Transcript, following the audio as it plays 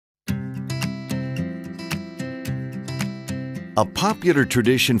A popular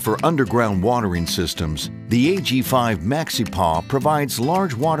tradition for underground watering systems, the AG5 MaxiPaw provides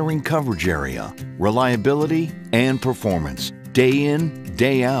large watering coverage area, reliability, and performance, day in,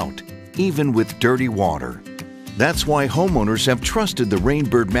 day out, even with dirty water. That's why homeowners have trusted the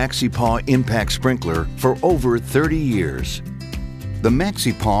Rainbird MaxiPaw Impact Sprinkler for over 30 years. The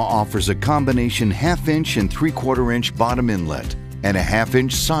MaxiPaw offers a combination 1/2 inch and 3/4 inch bottom inlet and a 1/2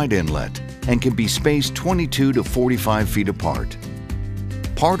 inch side inlet, and can be spaced 22 to 45 feet apart.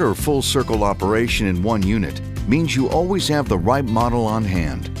 Part or full circle operation in one unit means you always have the right model on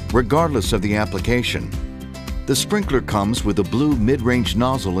hand, regardless of the application. The sprinkler comes with a blue mid-range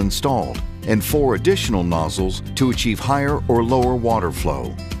nozzle installed and 4 additional nozzles to achieve higher or lower water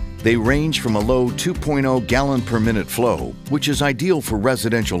flow. They range from a low 2.0 gallon per minute flow, which is ideal for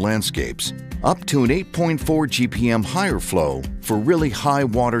residential landscapes, up to an 8.4 GPM higher flow for really high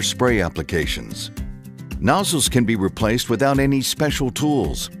water spray applications. Nozzles can be replaced without any special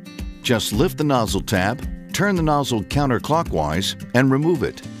tools. Just lift the nozzle tab, turn the nozzle counterclockwise, and remove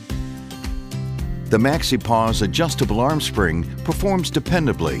it. The MaxiPaw's adjustable arm spring performs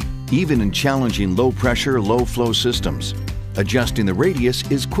dependably, even in challenging low-pressure, low-flow systems. Adjusting the radius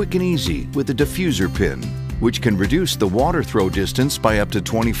is quick and easy with a diffuser pin, which can reduce the water throw distance by up to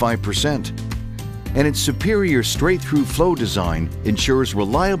 25%. And its superior straight-through flow design ensures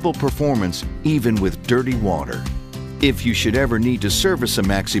reliable performance even with dirty water. If you should ever need to service a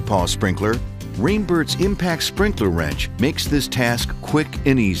MaxiPaw sprinkler, Rainbird's Impact Sprinkler Wrench makes this task quick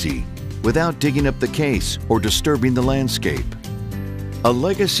and easy, without digging up the case or disturbing the landscape. A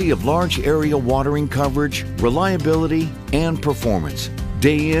legacy of large area watering coverage, reliability, and performance,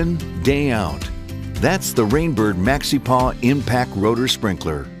 day in, day out. That's the Rainbird MaxiPaw Impact Rotor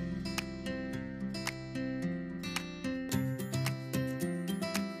Sprinkler.